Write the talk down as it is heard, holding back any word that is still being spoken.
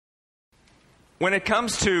When it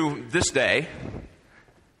comes to this day,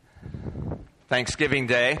 Thanksgiving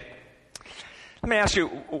Day, let me ask you,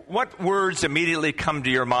 what words immediately come to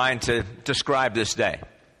your mind to describe this day?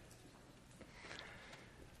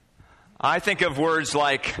 I think of words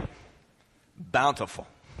like bountiful,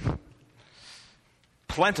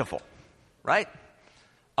 plentiful, right?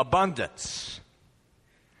 Abundance.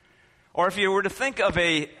 Or if you were to think of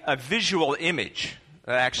a visual image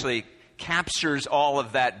that actually captures all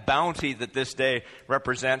of that bounty that this day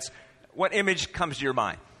represents, what image comes to your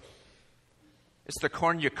mind? It's the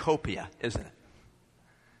cornucopia, isn't it?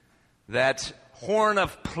 That horn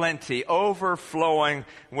of plenty overflowing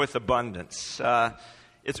with abundance.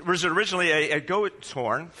 It was originally a goat's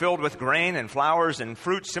horn filled with grain and flowers and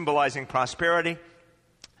fruit symbolizing prosperity.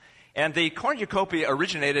 And the cornucopia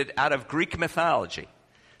originated out of Greek mythology.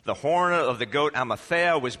 The horn of the goat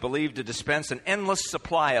Amathea was believed to dispense an endless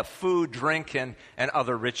supply of food, drink, and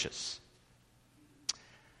other riches.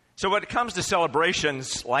 So when it comes to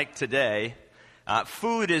celebrations like today,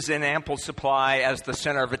 food is in ample supply as the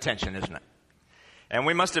center of attention, isn't it? And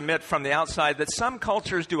we must admit from the outside that some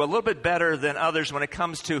cultures do a little bit better than others when it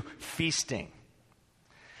comes to feasting.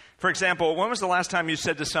 For example, when was the last time you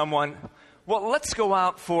said to someone, well, let's go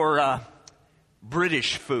out for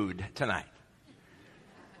British food tonight?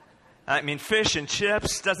 I mean, fish and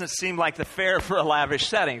chips doesn't seem like the fare for a lavish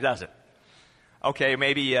setting, does it? Okay,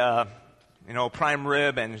 maybe, prime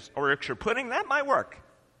rib and Yorkshire pudding, that might work.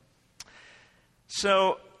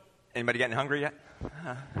 So, anybody getting hungry yet?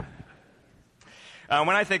 When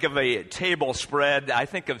I think of a table spread, I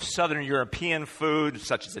think of Southern European food,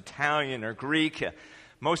 such as Italian or Greek,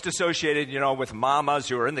 most associated, with mamas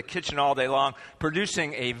who are in the kitchen all day long,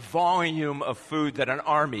 producing a volume of food that an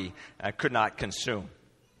army could not consume.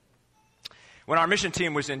 When our mission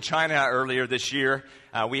team was in China earlier this year,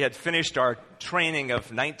 we had finished our training of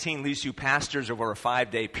 19 Lisu pastors over a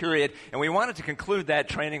 5-day period, and we wanted to conclude that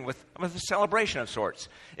training with a celebration of sorts,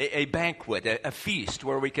 a banquet, a feast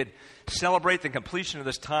where we could celebrate the completion of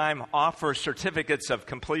this time, offer certificates of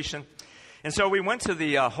completion. And so we went to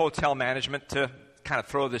the hotel management to kind of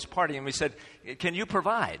throw this party, and we said, can you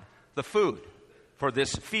provide the food for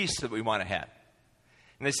this feast that we want to have?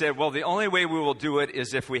 And they said, well, the only way we will do it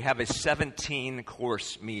is if we have a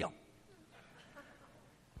 17-course meal.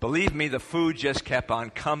 Believe me, the food just kept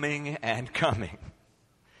on coming and coming.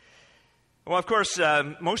 Well, of course,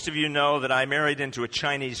 most of you know that I married into a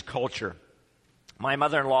Chinese culture. My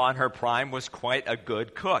mother-in-law in her prime was quite a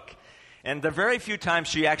good cook. And the very few times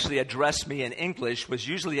she actually addressed me in English was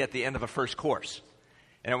usually at the end of a first course.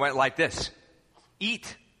 And it went like this: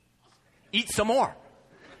 eat some more.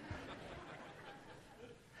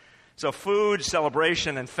 So food,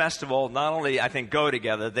 celebration, and festival not only, I think, go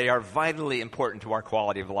together, they are vitally important to our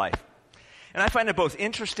quality of life. And I find it both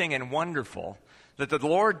interesting and wonderful that the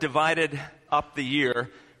Lord divided up the year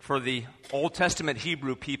for the Old Testament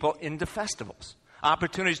Hebrew people into festivals,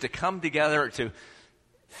 opportunities to come together, to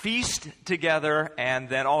feast together, and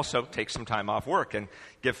then also take some time off work and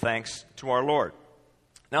give thanks to our Lord.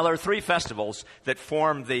 Now, there are 3 festivals that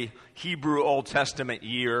form the Hebrew Old Testament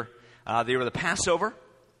year. They were the Passover,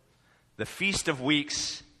 the Feast of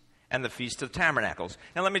Weeks, and the Feast of Tabernacles.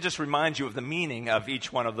 Now, let me just remind you of the meaning of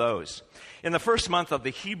each one of those. In the first month of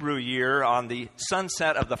the Hebrew year, on the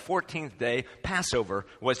sunset of the 14th day, Passover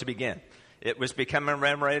was to begin. It was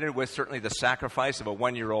commemorated with certainly the sacrifice of a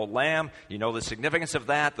 1-year-old lamb. You know the significance of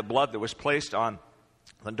that, the blood that was placed on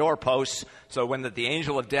the doorposts. So when the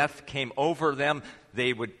angel of death came over them,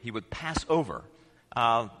 he would pass over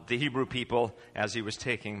the Hebrew people as he was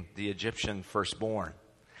taking the Egyptian firstborn.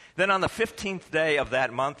 Then on the 15th day of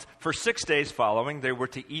that month, for 6 days following, they were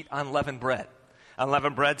to eat unleavened bread.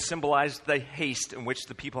 Unleavened bread symbolized the haste in which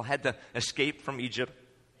the people had to escape from Egypt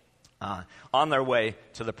on their way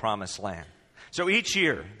to the Promised Land. So each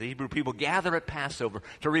year, the Hebrew people gather at Passover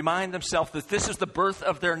to remind themselves that this is the birth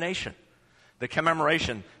of their nation, the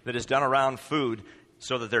commemoration that is done around food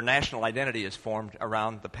so that their national identity is formed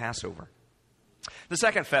around the Passover. The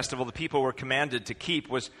second festival the people were commanded to keep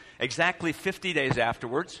was exactly 50 days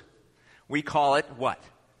afterwards. We call it what?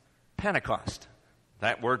 Pentecost.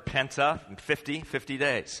 That word penta, 50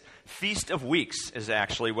 days. Feast of Weeks is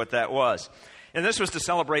actually what that was. And this was to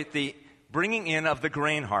celebrate the bringing in of the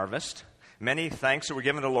grain harvest. Many thanks were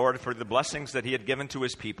given to the Lord for the blessings that he had given to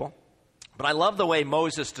his people. But I love the way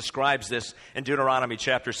Moses describes this in Deuteronomy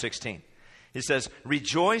chapter 16. He says,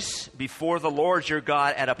 rejoice before the Lord your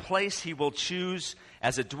God at a place he will choose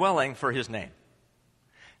as a dwelling for his name.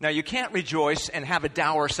 Now, you can't rejoice and have a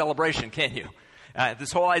dour celebration, can you?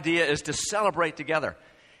 This whole idea is to celebrate together.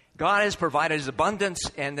 God has provided his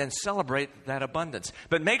abundance, and then celebrate that abundance.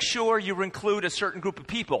 But make sure you include a certain group of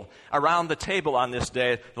people around the table on this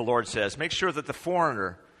day, the Lord says. Make sure that the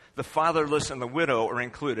foreigner, the fatherless, and the widow are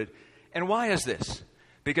included. And why is this?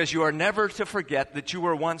 Because you are never to forget that you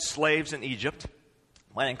were once slaves in Egypt.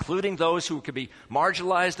 When including those who could be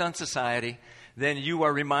marginalized on society, then you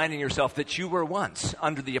are reminding yourself that you were once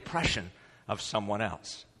under the oppression of someone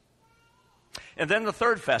else. And then the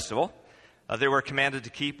third festival they were commanded to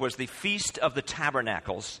keep was the Feast of the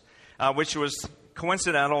Tabernacles, which was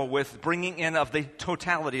coincidental with bringing in of the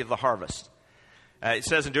totality of the harvest. It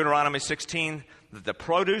says in Deuteronomy 16 that the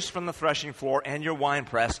produce from the threshing floor and your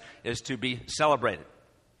winepress is to be celebrated.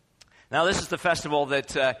 Now, this is the festival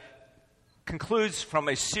that concludes from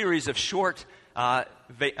a series of short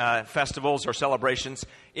festivals or celebrations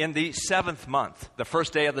in the seventh month. The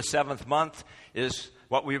first day of the seventh month is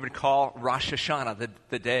what we would call Rosh Hashanah,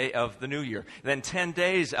 the day of the new year. Then 10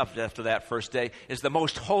 days after that first day is the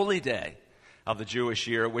most holy day of the Jewish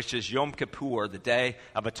year, which is Yom Kippur, the Day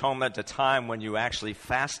of Atonement, a time when you actually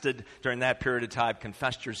fasted during that period of time,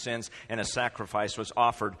 confessed your sins, and a sacrifice was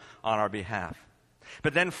offered on our behalf.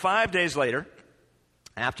 But then 5 days later,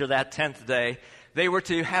 after that 10th day, they were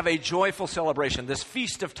to have a joyful celebration, this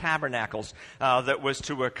Feast of Tabernacles that was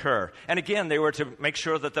to occur. And again, they were to make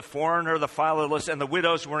sure that the foreigner, the fatherless, and the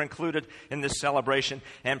widows were included in this celebration.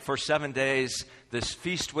 And for 7 days, this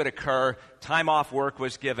feast would occur, time off work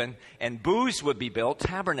was given, and booths would be built,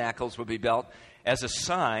 tabernacles would be built, as a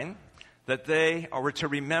sign that they were to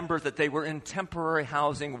remember that they were in temporary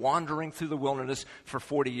housing, wandering through the wilderness for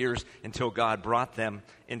 40 years until God brought them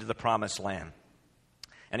into the promised land.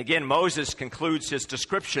 And again, Moses concludes his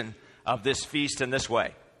description of this feast in this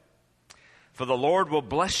way. For the Lord will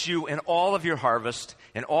bless you in all of your harvest,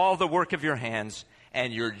 in all the work of your hands,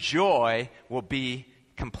 and your joy will be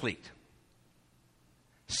complete.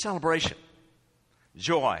 Celebration.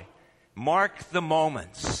 Joy. Mark the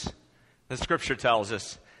moments, the Scripture tells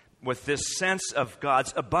us, with this sense of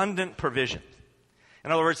God's abundant provision.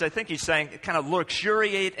 In other words, I think he's saying kind of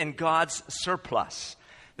luxuriate in God's surplus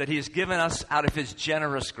that he has given us out of his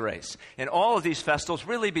generous grace. And all of these festivals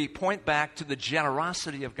really point back to the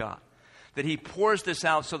generosity of God, that he pours this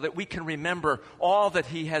out so that we can remember all that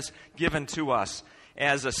he has given to us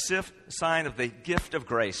as a sign of the gift of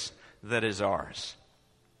grace that is ours.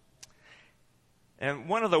 And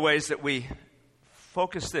one of the ways that we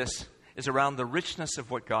focus this is around the richness of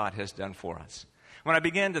what God has done for us. When I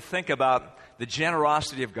began to think about the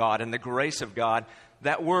generosity of God and the grace of God,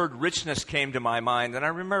 that word richness came to my mind, and I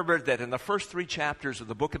remembered that in the first 3 chapters of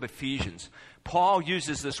the book of Ephesians, Paul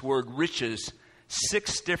uses this word riches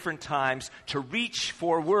 6 different times to reach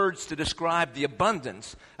for words to describe the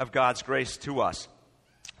abundance of God's grace to us.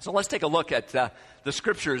 So let's take a look at the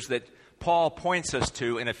scriptures that Paul points us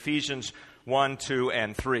to in Ephesians 1, 2,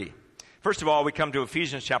 and 3. First of all, we come to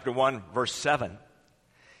Ephesians chapter 1, verse 7,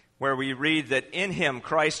 where we read that in him,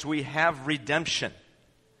 Christ, we have redemption.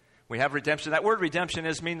 We have redemption. That word redemption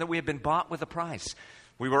means that we have been bought with a price.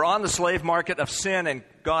 We were on the slave market of sin, and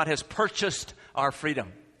God has purchased our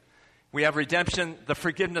freedom. We have redemption, the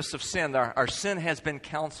forgiveness of sin. Our sin has been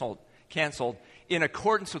canceled in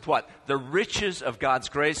accordance with what? The riches of God's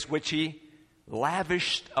grace, which he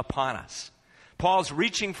lavished upon us. Paul's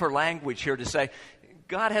reaching for language here to say,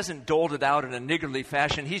 God hasn't doled it out in a niggardly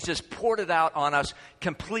fashion. He's just poured it out on us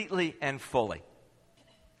completely and fully.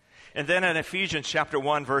 And then in Ephesians chapter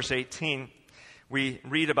 1, verse 18, we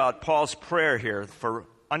read about Paul's prayer here for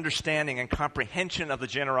understanding and comprehension of the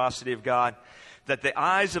generosity of God, that the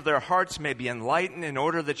eyes of their hearts may be enlightened in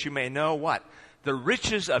order that you may know what? The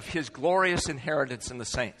riches of his glorious inheritance in the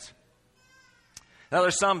saints. Now,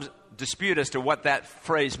 there's some dispute as to what that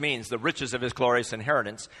phrase means, the riches of his glorious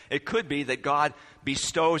inheritance. It could be that God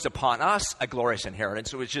bestows upon us a glorious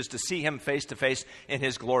inheritance, which is to see him face to face in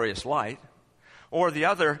his glorious light. Or the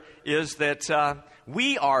other is that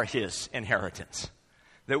we are his inheritance,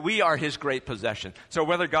 that we are his great possession. So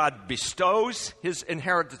whether God bestows his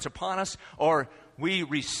inheritance upon us or he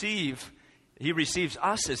receives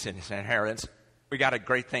us as his inheritance, we got a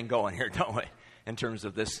great thing going here, don't we, in terms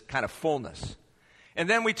of this kind of fullness. And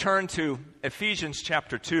then we turn to Ephesians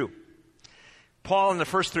chapter 2. Paul in the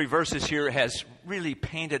first 3 verses here has really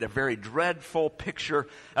painted a very dreadful picture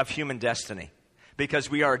of human destiny because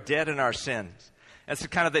we are dead in our sins. That's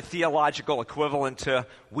kind of the theological equivalent to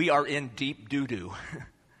we are in deep doo-doo. And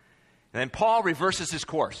then Paul reverses his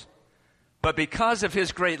course. But because of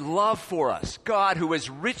his great love for us, God, who is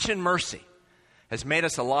rich in mercy, has made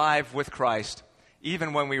us alive with Christ,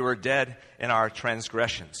 even when we were dead in our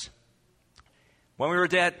transgressions. When we were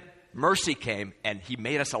dead, mercy came and he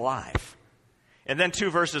made us alive. And then 2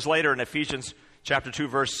 verses later in Ephesians chapter 2,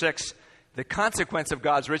 verse 6, the consequence of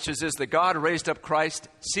God's riches is that God raised up Christ,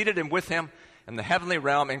 seated him with him in the heavenly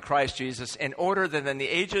realm in Christ Jesus, in order that in the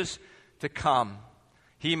ages to come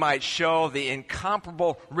he might show the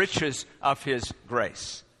incomparable riches of his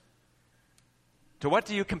grace. To what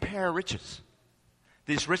do you compare riches?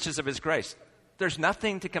 These riches of his grace. There's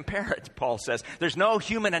nothing to compare it, Paul says. There's no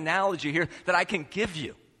human analogy here that I can give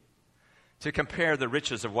you to compare the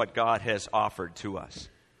riches of what God has offered to us.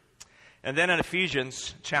 And then in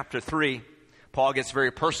Ephesians chapter 3, Paul gets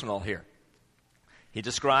very personal here. He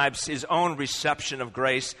describes his own reception of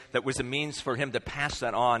grace that was a means for him to pass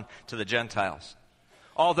that on to the Gentiles.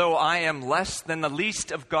 Although I am less than the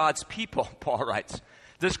least of God's people, Paul writes,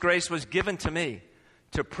 this grace was given to me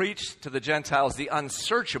to preach to the Gentiles the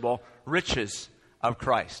unsearchable riches of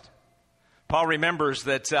Christ. Paul remembers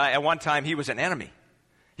that at one time he was an enemy.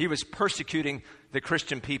 He was persecuting the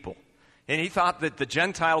Christian people. And he thought that the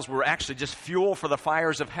Gentiles were actually just fuel for the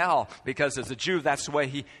fires of hell, because as a Jew, that's the way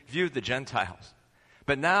he viewed the Gentiles.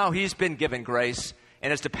 But now he's been given grace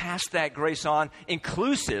and is to pass that grace on,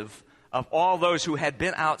 inclusive of all those who had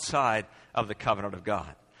been outside of the covenant of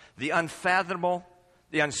God. The unfathomable,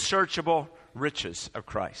 the unsearchable riches of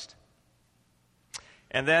Christ.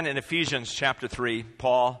 And then in Ephesians chapter 3,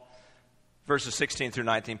 Paul, verses 16 through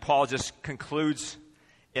 19, Paul just concludes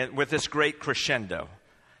with this great crescendo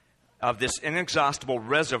of this inexhaustible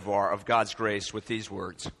reservoir of God's grace with these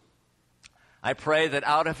words. I pray that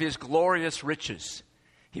out of his glorious riches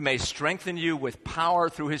he may strengthen you with power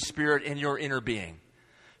through his Spirit in your inner being,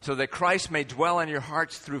 so that Christ may dwell in your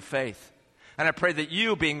hearts through faith. And I pray that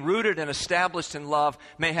you, being rooted and established in love,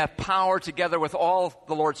 may have power together with all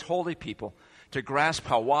the Lord's holy people to grasp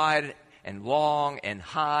how wide and long and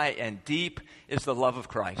high and deep is the love of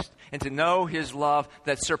Christ, and to know his love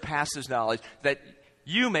that surpasses knowledge, that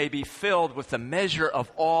you may be filled with the measure of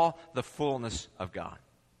all the fullness of God.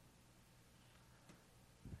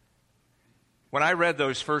 When I read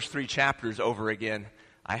those first 3 chapters over again,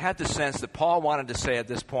 I had the sense that Paul wanted to say at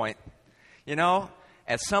this point, you know,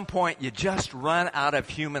 at some point you just run out of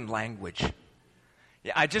human language.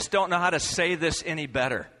 I just don't know how to say this any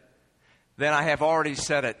better than I have already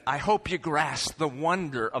said it. I hope you grasp the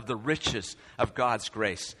wonder of the riches of God's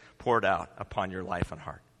grace poured out upon your life and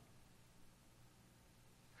heart.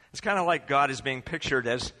 It's kind of like God is being pictured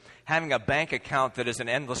as having a bank account that is an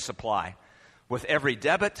endless supply. With every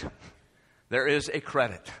debit, there is a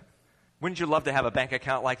credit. Wouldn't you love to have a bank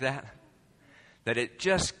account like that? That it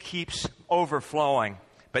just keeps overflowing,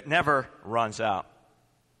 but never runs out.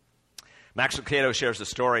 Max Lucado shares a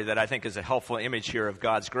story that I think is a helpful image here of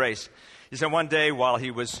God's grace. He said one day while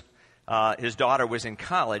his daughter was in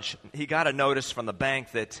college, he got a notice from the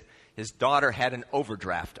bank that his daughter had an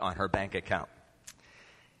overdraft on her bank account.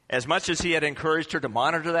 As much as he had encouraged her to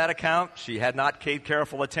monitor that account, she had not paid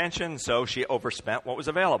careful attention, so she overspent what was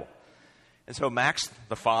available. And so Max,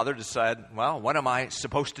 the father, decided, well, what am I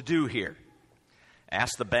supposed to do here?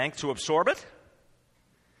 Ask the bank to absorb it?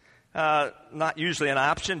 Not usually an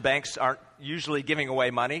option. Banks aren't usually giving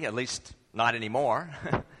away money, at least not anymore.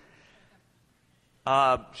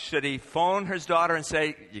 Should he phone his daughter and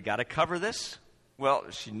say, you got to cover this? Well,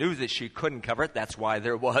 she knew that she couldn't cover it. That's why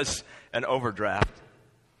there was an overdraft.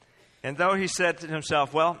 And though he said to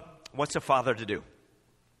himself, well, what's a father to do?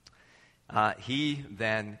 He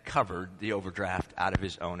then covered the overdraft out of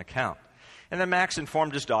his own account. And then Max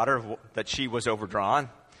informed his daughter that she was overdrawn.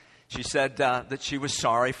 She said that she was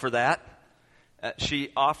sorry for that. She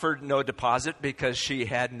offered no deposit because she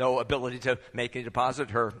had no ability to make a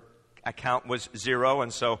deposit. Her account was zero,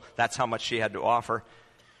 and so that's how much she had to offer.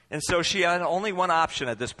 And so she had only one option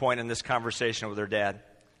at this point in this conversation with her dad.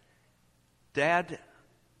 Dad,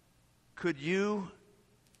 could you...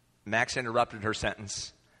 Max interrupted her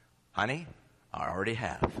sentence. Honey, I already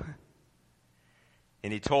have.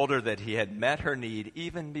 And he told her that he had met her need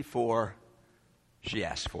even before she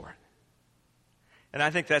asked for it. And I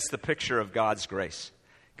think that's the picture of God's grace.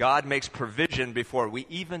 God makes provision before we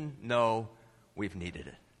even know we've needed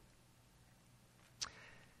it. I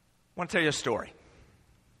want to tell you a story.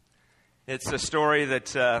 It's a story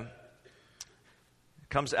that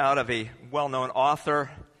comes out of a well-known author.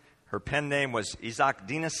 Her pen name was Isak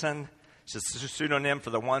Dinesen. It's a pseudonym for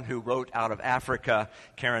the one who wrote out of Africa,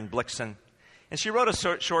 Karen Blixen. And she wrote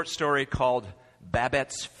a short story called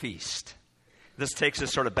Babette's Feast. This takes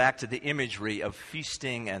us sort of back to the imagery of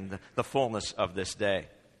feasting and the fullness of this day.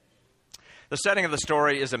 The setting of the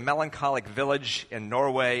story is a melancholic village in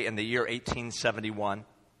Norway in the year 1871.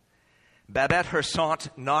 Babette Hersant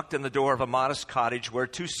knocked on the door of a modest cottage where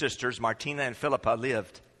 2 sisters, Martina and Philippa,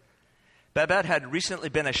 lived. Babette had recently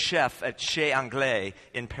been a chef at Chez Anglais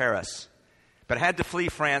in Paris, but had to flee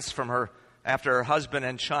France after her husband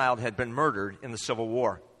and child had been murdered in the Civil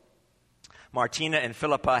War. Martina and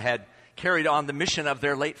Philippa had carried on the mission of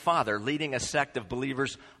their late father, leading a sect of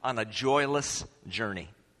believers on a joyless journey.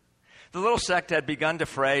 The little sect had begun to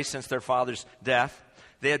fray since their father's death.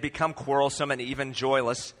 They had become quarrelsome and even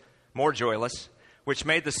more joyless, which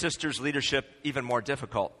made the sisters' leadership even more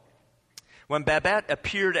difficult. When Babette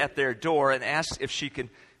appeared at their door and asked if she could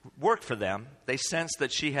work for them, they sensed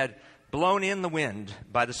that she had blown in the wind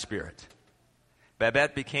by the Spirit.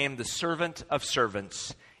 Babette became the servant of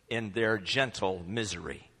servants in their gentle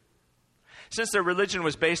misery. Since their religion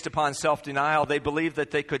was based upon self-denial, they believed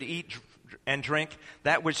that they could eat and drink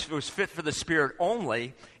that which was fit for the spirit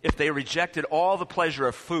only if they rejected all the pleasure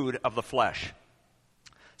of food of the flesh.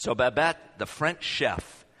 So Babette, the French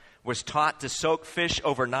chef, was taught to soak fish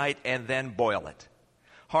overnight and then boil it.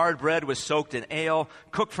 Hard bread was soaked in ale,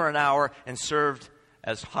 cooked for an hour, and served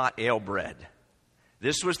as hot ale bread.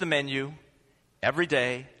 This was the menu every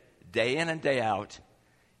day, day in and day out,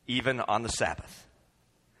 even on the Sabbath.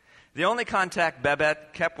 The only contact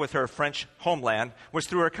Babette kept with her French homeland was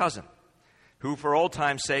through her cousin, who, for old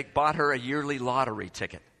time's sake, bought her a yearly lottery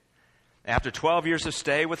ticket. After 12 years of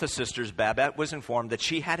stay with the sisters, Babette was informed that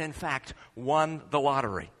she had, in fact, won the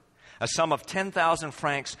lottery. A sum of 10,000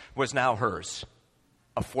 francs was now hers,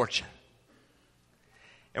 a fortune.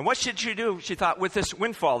 And what should she do, she thought, with this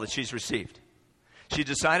windfall that she's received? She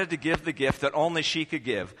decided to give the gift that only she could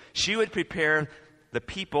give. She would prepare the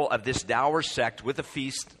people of this dour sect with a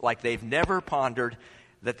feast like they've never pondered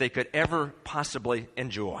that they could ever possibly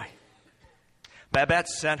enjoy. Babette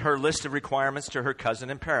sent her list of requirements to her cousin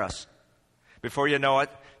in Paris. Before you know it,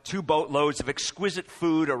 2 boatloads of exquisite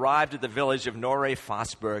food arrived at the village of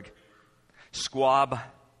Norey-Fosburg. Squab,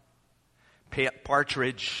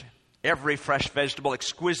 partridge, every fresh vegetable,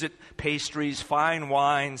 exquisite pastries, fine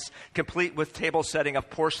wines, complete with table setting of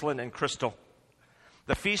porcelain and crystal.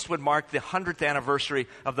 The feast would mark the 100th anniversary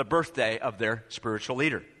of the birthday of their spiritual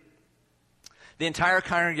leader. The entire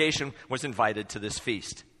congregation was invited to this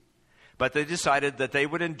feast. But they decided that they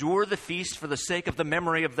would endure the feast for the sake of the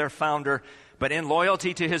memory of their founder, but in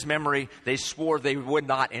loyalty to his memory, they swore they would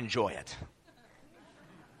not enjoy it.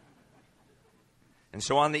 And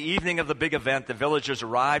so on the evening of the big event, the villagers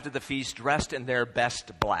arrived at the feast dressed in their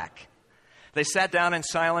best black. They sat down in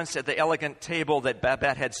silence at the elegant table that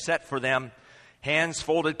Babette had set for them, hands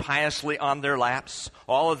folded piously on their laps,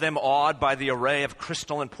 all of them awed by the array of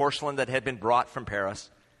crystal and porcelain that had been brought from Paris.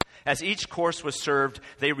 As each course was served,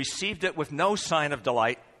 they received it with no sign of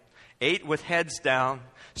delight, ate with heads down,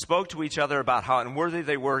 spoke to each other about how unworthy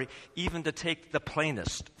they were even to take the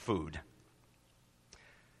plainest food.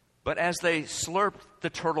 But as they slurped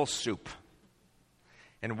the turtle soup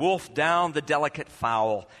and wolfed down the delicate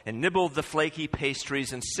fowl and nibbled the flaky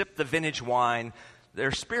pastries and sipped the vintage wine,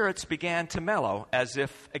 their spirits began to mellow as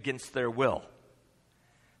if against their will.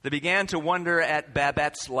 They began to wonder at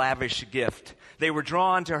Babette's lavish gift. They were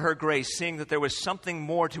drawn to her grace, seeing that there was something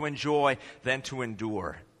more to enjoy than to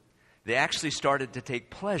endure. They actually started to take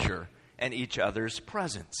pleasure in each other's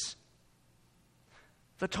presence.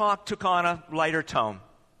 The talk took on a lighter tone.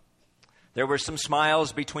 There were some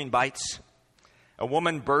smiles between bites. A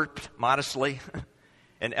woman burped modestly.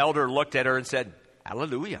 An elder looked at her and said,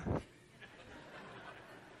 "Hallelujah."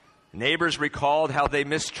 Neighbors recalled how they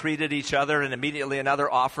mistreated each other, and immediately another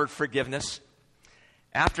offered forgiveness.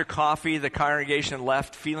 After coffee, the congregation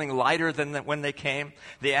left feeling lighter than when they came.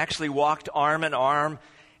 They actually walked arm in arm,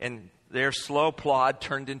 and their slow plod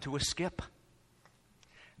turned into a skip.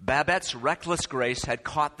 Babette's reckless grace had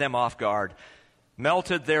caught them off guard,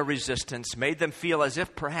 melted their resistance, made them feel as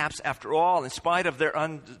if perhaps, after all, in spite of their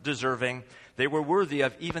undeserving, they were worthy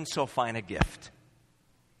of even so fine a gift.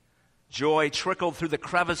 Joy trickled through the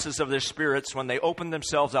crevices of their spirits when they opened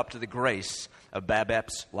themselves up to the grace of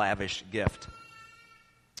Babette's lavish gift.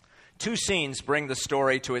 2 scenes bring the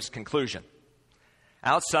story to its conclusion.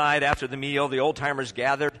 Outside, after the meal, the old-timers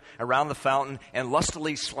gathered around the fountain and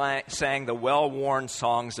lustily sang the well-worn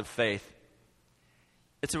songs of faith.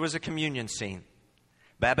 It was a communion scene.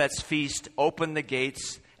 Babette's feast opened the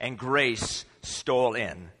gates and grace stole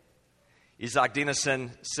in. Isak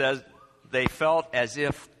Dinesen says they felt as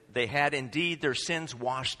if they had indeed their sins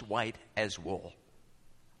washed white as wool.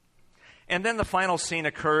 And then the final scene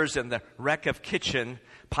occurs in the wreck of kitchen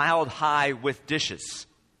piled high with dishes.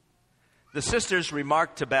 The sisters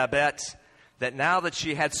remarked to Babette that now that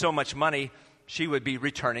she had so much money, she would be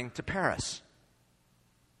returning to Paris.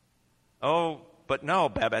 "Oh, but no,"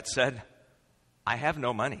 Babette said. "I have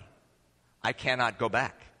no money. I cannot go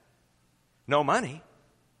back." "No money?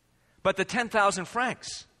 But the 10,000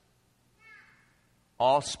 francs,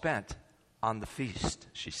 all spent on the feast,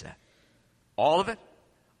 she said. All of it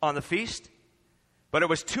on the feast? But it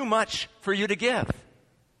was too much for you to give.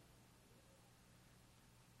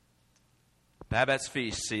 Babette's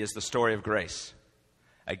feast, see, is the story of grace.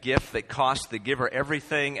 A gift that costs the giver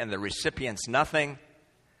everything and the recipients nothing,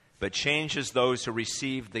 but changes those who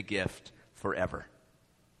receive the gift forever.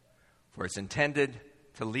 For it's intended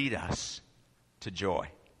to lead us to joy.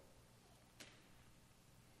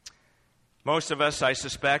 Most of us, I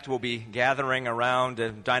suspect, will be gathering around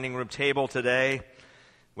a dining room table today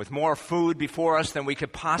with more food before us than we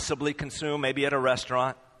could possibly consume, maybe at a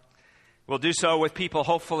restaurant. We'll do so with people,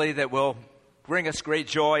 hopefully, that will bring us great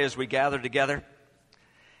joy as we gather together.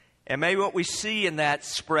 And may what we see in that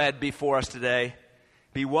spread before us today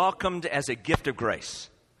be welcomed as a gift of grace,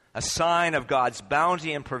 a sign of God's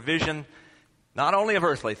bounty and provision, not only of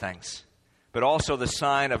earthly things, but also the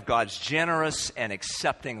sign of God's generous and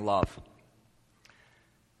accepting love.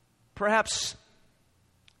 Perhaps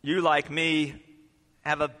you, like me,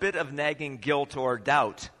 have a bit of nagging guilt or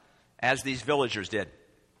doubt, as these villagers did,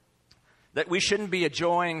 that we shouldn't be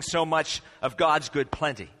enjoying so much of God's good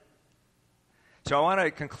plenty. So I want to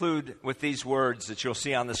conclude with these words that you'll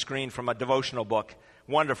see on the screen from a devotional book,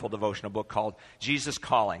 wonderful devotional book called Jesus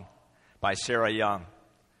Calling by Sarah Young.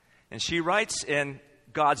 And she writes in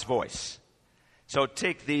God's voice. So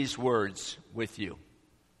take these words with you.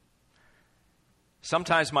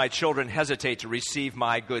 Sometimes my children hesitate to receive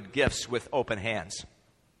my good gifts with open hands.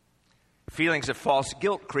 Feelings of false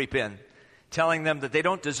guilt creep in, telling them that they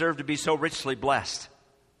don't deserve to be so richly blessed.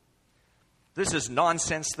 This is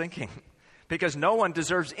nonsense thinking, because no one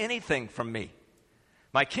deserves anything from me.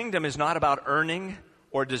 My kingdom is not about earning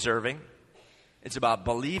or deserving. It's about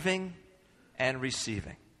believing and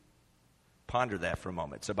receiving. Ponder that for a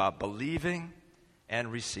moment. It's about believing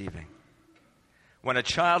and receiving. When a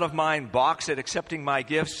child of mine balks at accepting my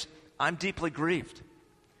gifts, I'm deeply grieved.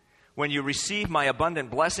 When you receive my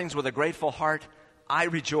abundant blessings with a grateful heart, I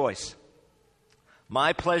rejoice.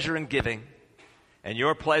 My pleasure in giving and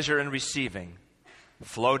your pleasure in receiving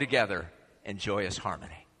flow together in joyous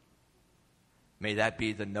harmony. May that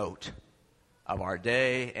be the note of our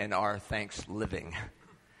day and our thanks living,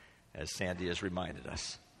 as Sandy has reminded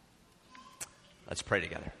us. Let's pray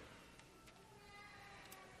together.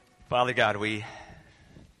 Father God, we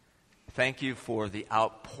thank you for the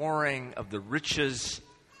outpouring of the riches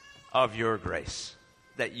of your grace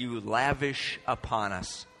that you lavish upon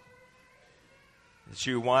us. That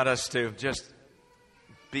you want us to just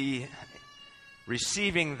be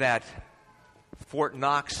receiving that Fort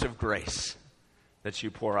Knox of grace that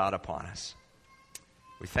you pour out upon us.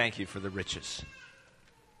 We thank you for the riches.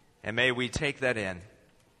 And may we take that in.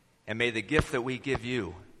 And may the gift that we give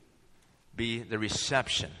you be the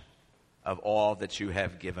reception of all that you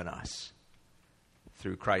have given us.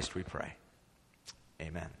 Through Christ we pray.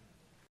 Amen.